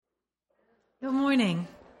Good morning.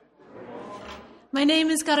 My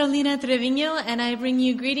name is Carolina Trevino, and I bring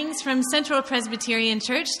you greetings from Central Presbyterian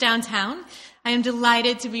Church downtown. I am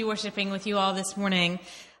delighted to be worshiping with you all this morning.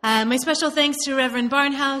 My special thanks to Reverend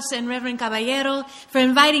Barnhouse and Reverend Caballero for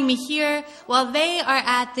inviting me here while they are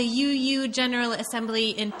at the UU General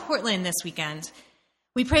Assembly in Portland this weekend.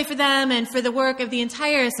 We pray for them and for the work of the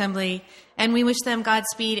entire assembly, and we wish them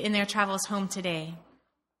Godspeed in their travels home today.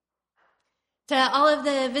 To all of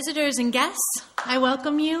the visitors and guests, I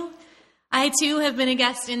welcome you. I, too, have been a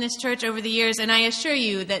guest in this church over the years, and I assure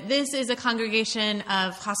you that this is a congregation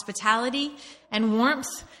of hospitality and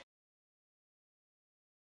warmth.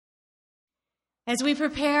 As we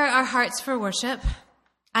prepare our hearts for worship,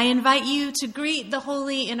 I invite you to greet the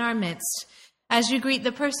holy in our midst as you greet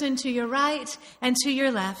the person to your right and to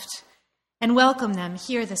your left, and welcome them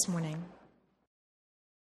here this morning.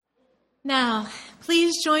 Now,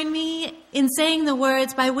 please join me in saying the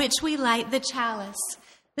words by which we light the chalice,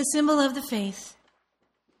 the symbol of the faith.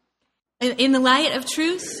 In the light of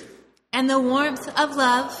truth and the warmth of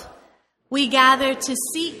love, we gather to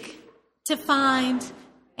seek, to find,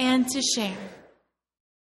 and to share.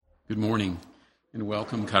 Good morning and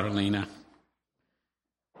welcome, Carolina.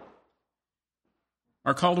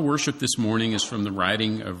 Our call to worship this morning is from the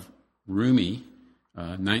writing of Rumi,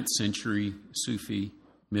 9th century Sufi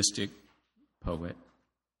mystic poet.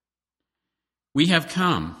 We have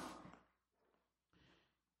come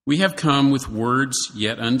with words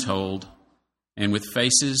yet untold, and with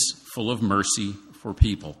faces full of mercy for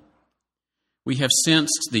people. We have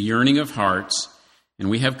sensed the yearning of hearts,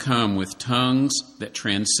 and we have come with tongues that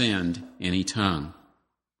transcend any tongue.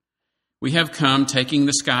 We have come taking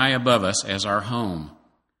the sky above us as our home,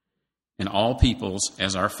 and all peoples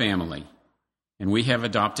as our family, and we have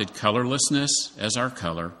adopted colorlessness as our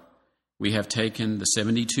color. We have taken the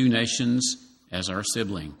 72 nations as our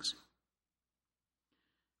siblings.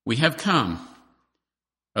 We have come.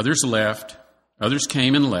 Others left. Others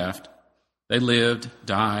came and left. They lived,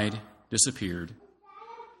 died, disappeared.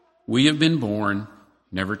 We have been born,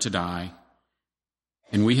 never to die,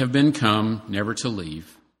 and we have been come, never to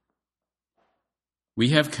leave. We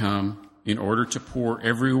have come in order to pour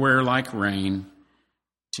everywhere like rain,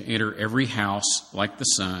 to enter every house like the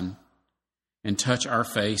sun, and touch our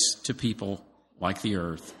face to people like the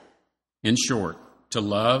earth. In short, to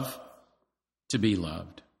love, to be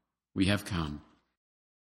loved. We have come.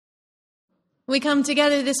 We come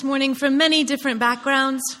together this morning from many different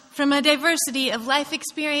backgrounds, from a diversity of life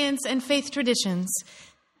experience and faith traditions.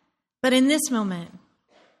 But in this moment,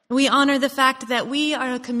 we honor the fact that we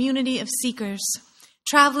are a community of seekers,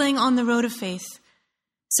 traveling on the road of faith.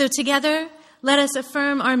 So together, let us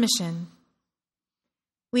affirm our mission.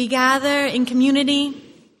 We gather in community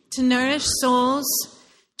to nourish souls,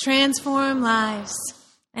 transform lives,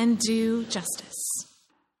 and do justice.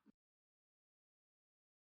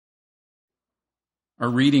 Our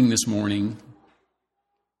reading this morning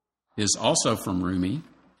is also from Rumi.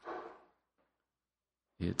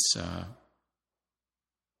 It's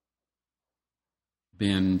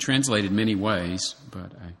been translated many ways,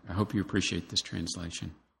 but I hope you appreciate this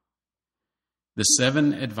translation. The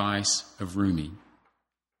 7 Advice of Rumi.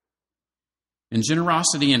 In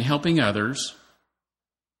generosity and helping others,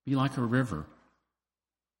 be like a river.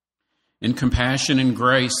 In compassion and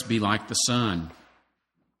grace, be like the sun.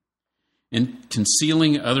 In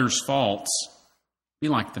concealing others' faults, be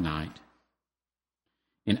like the night.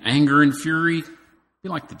 In anger and fury, be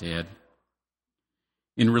like the dead.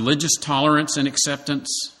 In religious tolerance and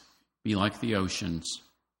acceptance, be like the oceans.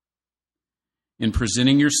 In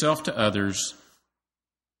presenting yourself to others,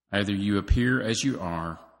 either you appear as you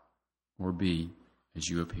are, or be as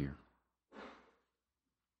you appear.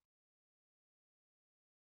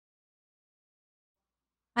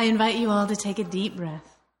 I invite you all to take a deep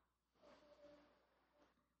breath.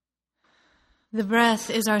 The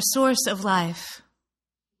breath is our source of life.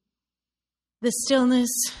 The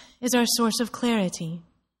stillness is our source of clarity.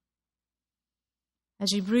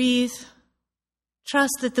 As you breathe,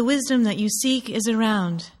 trust that the wisdom that you seek is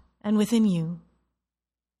around and within you.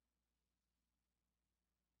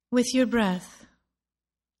 With your breath,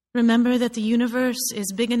 remember that the universe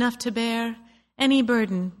is big enough to bear any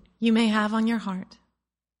burden you may have on your heart.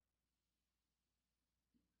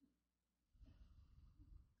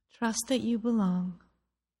 Trust that you belong.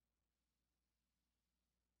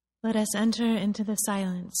 Let us enter into the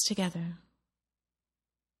silence together.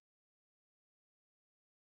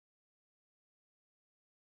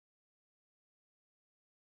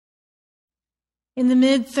 In the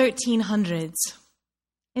mid-1300s,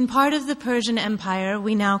 in part of the Persian Empire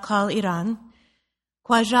we now call Iran,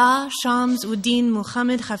 Khwaja Shams Uddin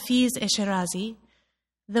Muhammad Hafiz Eshirazi,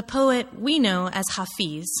 the poet we know as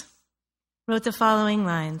Hafiz, wrote the following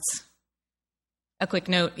lines. A quick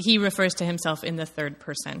note, he refers to himself in the third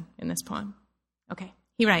person in this poem. Okay,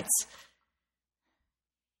 he writes,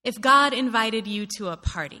 "If God invited you to a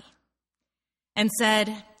party and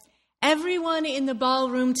said, 'Everyone in the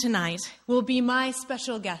ballroom tonight will be my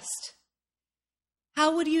special guest,'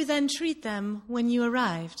 how would you then treat them when you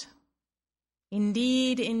arrived?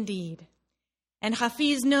 Indeed, indeed. And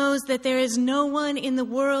Hafiz knows that there is no one in the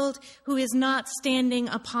world who is not standing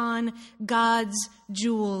upon God's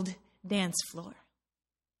jeweled dance floor."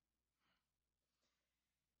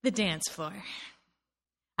 The dance floor.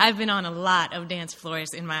 I've been on a lot of dance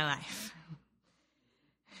floors in my life.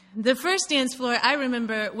 The first dance floor I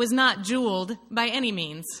remember was not jeweled by any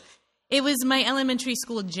means. It was my elementary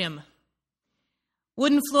school gym.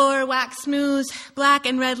 Wooden floor, waxed smooth, black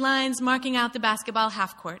and red lines marking out the basketball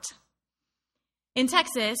half court. In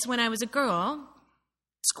Texas, when I was a girl,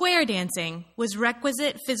 square dancing was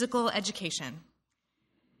requisite physical education.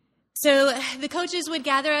 So the coaches would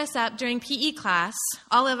gather us up during PE class,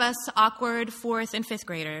 all of us awkward 4th and 5th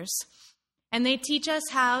graders, and they'd teach us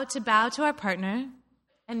how to bow to our partner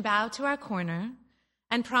and bow to our corner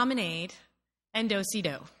and promenade and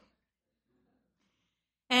do-si-do.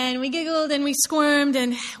 And we giggled and we squirmed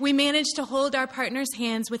and we managed to hold our partner's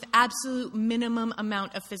hands with absolute minimum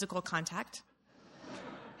amount of physical contact.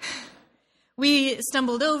 We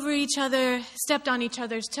stumbled over each other, stepped on each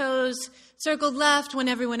other's toes, circled left when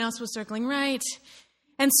everyone else was circling right,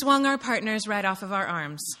 and swung our partners right off of our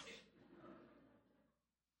arms.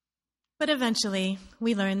 But eventually,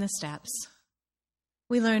 we learned the steps.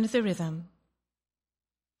 We learned the rhythm.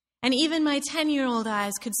 And even my 10-year-old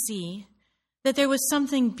eyes could see that there was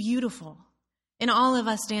something beautiful in all of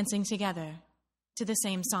us dancing together to the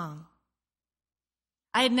same song.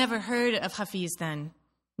 I had never heard of Hafiz then,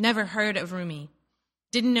 never heard of Rumi,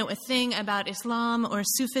 didn't know a thing about Islam or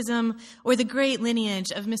Sufism or the great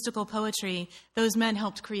lineage of mystical poetry those men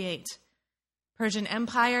helped create. Persian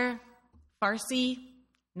Empire, Farsi,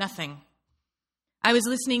 nothing. I was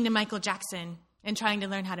listening to Michael Jackson and trying to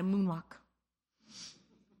learn how to moonwalk.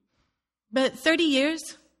 But 30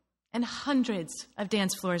 years and hundreds of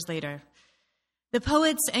dance floors later, the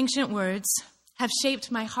poet's ancient words have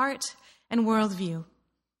shaped my heart and worldview,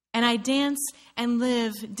 and I dance and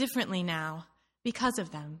live differently now because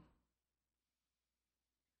of them.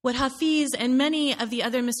 What Hafiz and many of the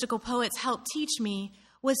other mystical poets helped teach me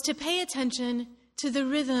was to pay attention to the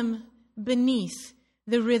rhythm beneath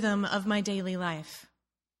the rhythm of my daily life,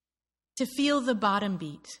 to feel the bottom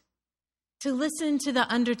beat, to listen to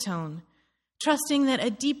the undertone, trusting that a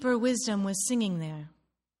deeper wisdom was singing there.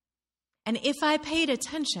 And if I paid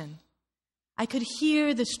attention, I could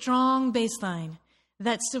hear the strong bass line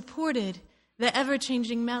that supported the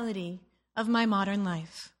ever-changing melody of my modern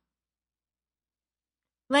life.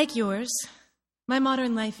 Like yours, my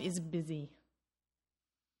modern life is busy.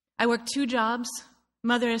 I work 2 jobs,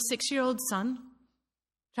 mother a 6-year-old son,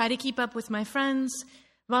 try to keep up with my friends,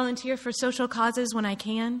 volunteer for social causes when I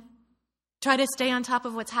can, try to stay on top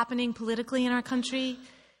of what's happening politically in our country,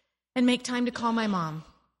 and make time to call my mom.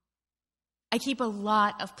 I keep a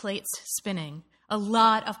lot of plates spinning, a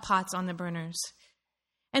lot of pots on the burners.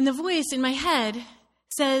 And the voice in my head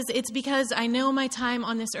says it's because I know my time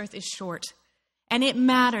on this earth is short, and it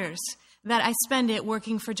matters that I spend it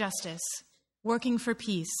working for justice, working for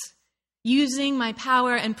peace, using my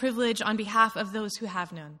power and privilege on behalf of those who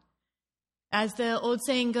have none. As the old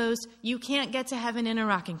saying goes, you can't get to heaven in a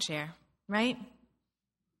rocking chair, right?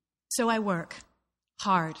 So I work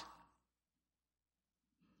hard.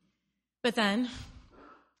 But then,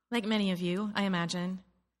 like many of you, I imagine,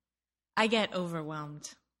 I get overwhelmed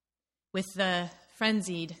with the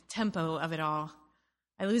frenzied tempo of it all.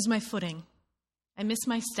 I lose my footing. I miss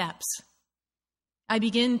my steps. I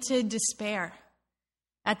begin to despair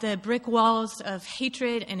at the brick walls of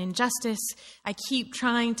hatred and injustice I keep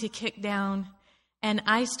trying to kick down, and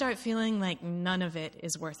I start feeling like none of it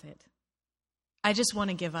is worth it. I just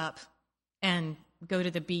want to give up and go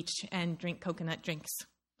to the beach and drink coconut drinks.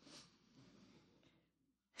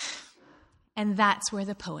 And that's where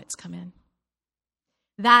the poets come in.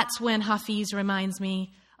 That's when Hafiz reminds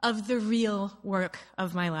me of the real work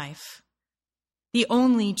of my life, the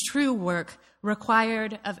only true work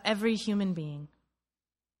required of every human being.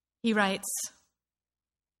 He writes,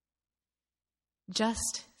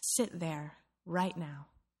 "Just sit there right now.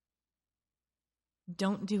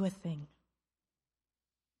 Don't do a thing.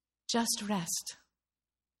 Just rest,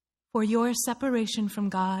 for your separation from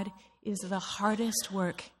God is the hardest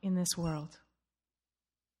work in this world.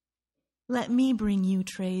 let me bring you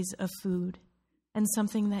trays of food and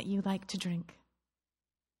something that you like to drink.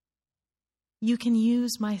 You can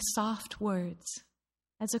use my soft words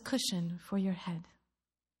as a cushion for your head.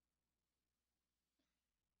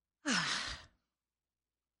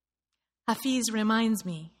 Hafiz reminds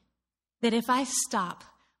me that if I stop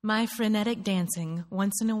my frenetic dancing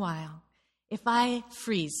once in a while, if I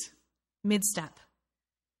freeze mid-step,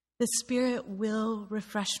 the Spirit will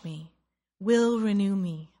refresh me, will renew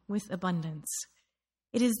me with abundance.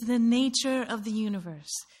 It is the nature of the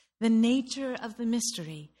universe, the nature of the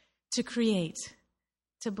mystery, to create,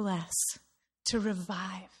 to bless, to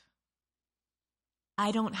revive.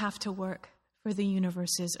 I don't have to work for the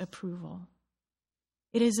universe's approval.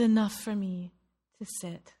 It is enough for me to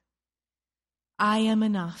sit. I am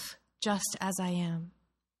enough just as I am.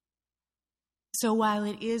 So while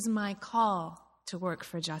it is my call to work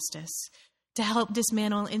for justice, to help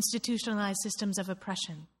dismantle institutionalized systems of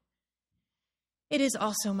oppression, it is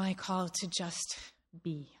also my call to just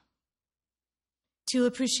be. To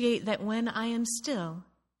appreciate that when I am still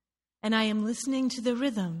and I am listening to the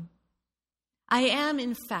rhythm, I am,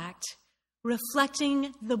 in fact,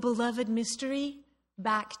 reflecting the beloved mystery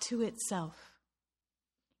back to itself.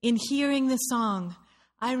 In hearing the song,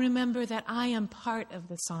 I remember that I am part of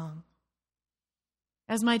the song.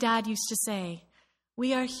 As my dad used to say,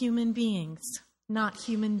 we are human beings, not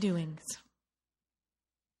human doings.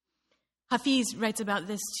 Hafiz writes about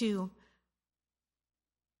this too.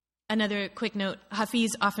 Another quick note,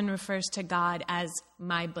 Hafiz often refers to God as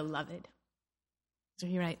my beloved. So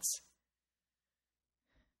he writes,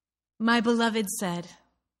 my beloved said,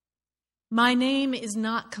 my name is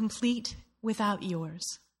not complete without yours.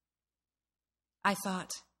 I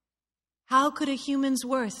thought, how could a human's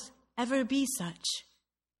worth ever be such?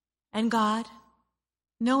 And God,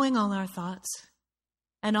 knowing all our thoughts,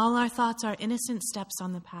 and all our thoughts are innocent steps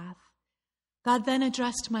on the path, God then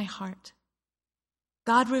addressed my heart.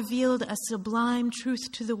 God revealed a sublime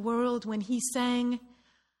truth to the world when he sang,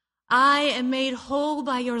 I am made whole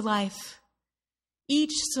by your life.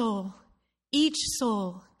 Each soul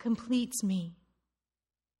completes me.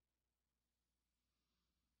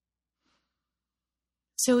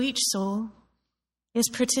 So each soul is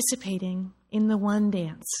participating in the one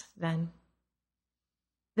dance, then.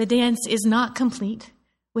 The dance is not complete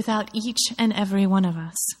without each and every one of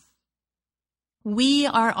us. We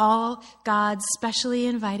are all God's specially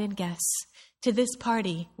invited guests to this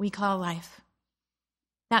party we call life.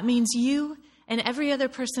 That means you and every other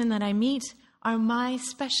person that I meet are my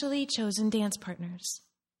specially chosen dance partners,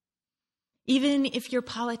 even if your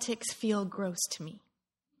politics feel gross to me.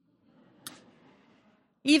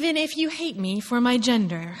 Even if you hate me for my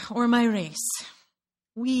gender or my race,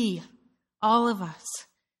 we, all of us,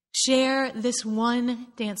 share this one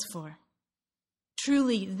dance floor.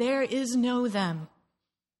 Truly, there is no them.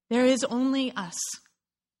 There is only us.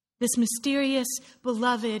 This mysterious,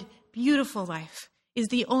 beloved, beautiful life is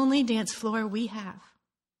the only dance floor we have.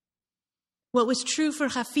 What was true for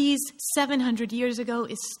Hafiz 700 years ago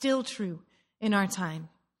is still true in our time.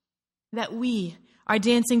 That we are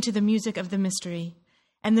dancing to the music of the mystery,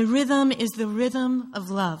 and the rhythm is the rhythm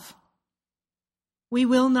of love. We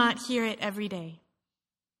will not hear it every day,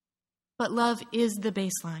 but love is the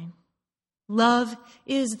baseline. Love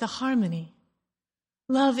is the harmony.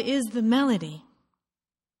 Love is the melody.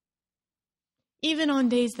 Even on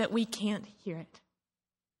days that we can't hear it.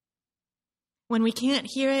 When we can't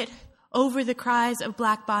hear it over the cries of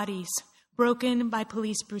black bodies broken by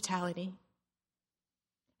police brutality.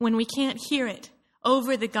 When we can't hear it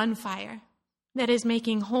over the gunfire that is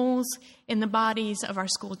making holes in the bodies of our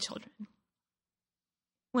school children.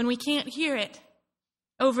 When we can't hear it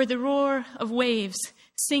over the roar of waves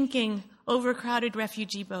sinking overcrowded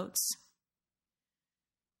refugee boats.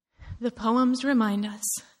 The poems remind us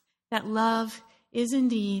that love is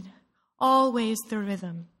indeed always the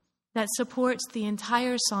rhythm that supports the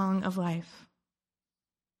entire song of life.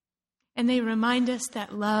 And they remind us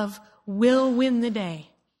that love will win the day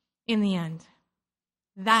in the end.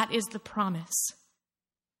 That is the promise.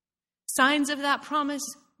 Signs of that promise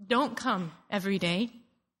don't come every day.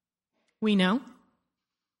 We know.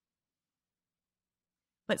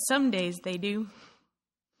 But some days they do.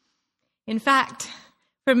 In fact,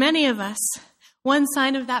 for many of us, one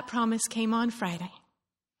sign of that promise came on Friday.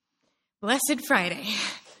 Blessed Friday.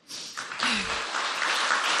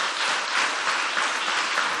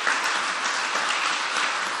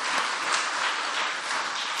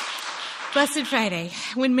 Blessed Friday,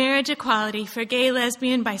 when marriage equality for gay,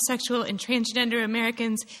 lesbian, bisexual, and transgender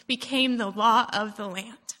Americans became the law of the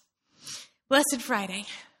land. Blessed Friday,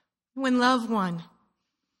 when love won.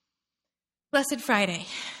 Blessed Friday,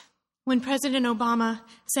 when President Obama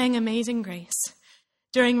sang Amazing Grace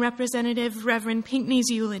during Representative Reverend Pinckney's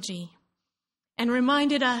eulogy and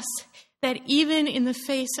reminded us that even in the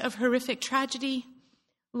face of horrific tragedy,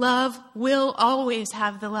 love will always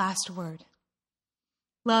have the last word.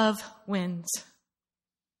 Love wins.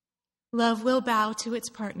 Love will bow to its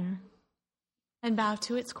partner and bow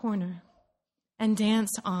to its corner and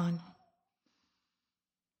dance on.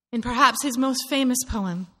 In perhaps his most famous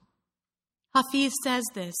poem, Hafiz says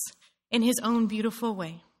this in his own beautiful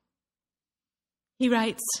way. He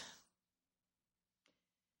writes,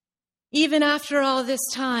 "Even after all this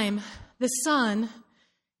time, the sun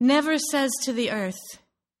never says to the earth,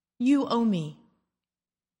 'You owe me.'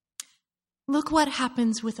 Look what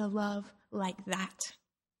happens with a love like that.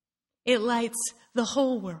 It lights the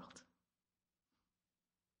whole world."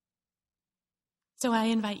 So I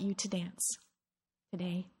invite you to dance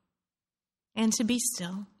today and to be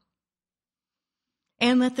still.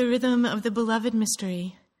 And let the rhythm of the beloved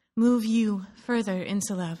mystery move you further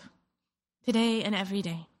into love today and every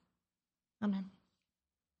day. Amen.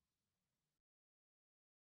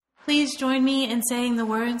 Please join me in saying the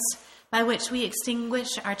words by which we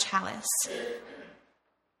extinguish our chalice.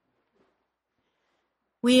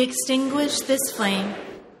 We extinguish this flame,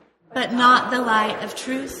 but not the light of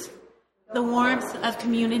truth, the warmth of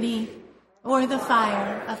community, or the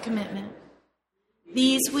fire of commitment.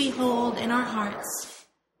 These we hold in our hearts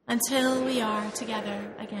until we are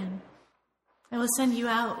together again. I will send you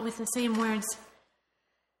out with the same words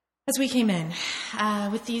as we came in,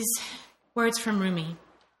 with these words from Rumi.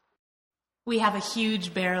 We have a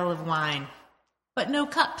huge barrel of wine, but no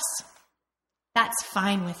cups. That's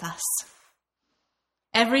fine with us.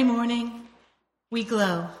 Every morning we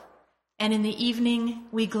glow, and in the evening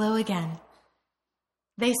we glow again.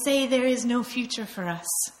 They say there is no future for us.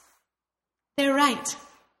 They're right,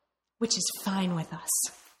 which is fine with us.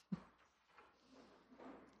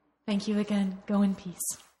 Thank you again. Go in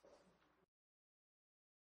peace.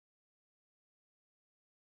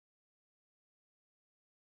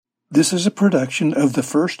 This is a production of the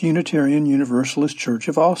First Unitarian Universalist Church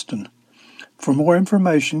of Austin. For more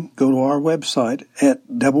information, go to our website at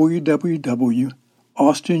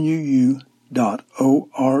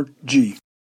www.austinuu.org.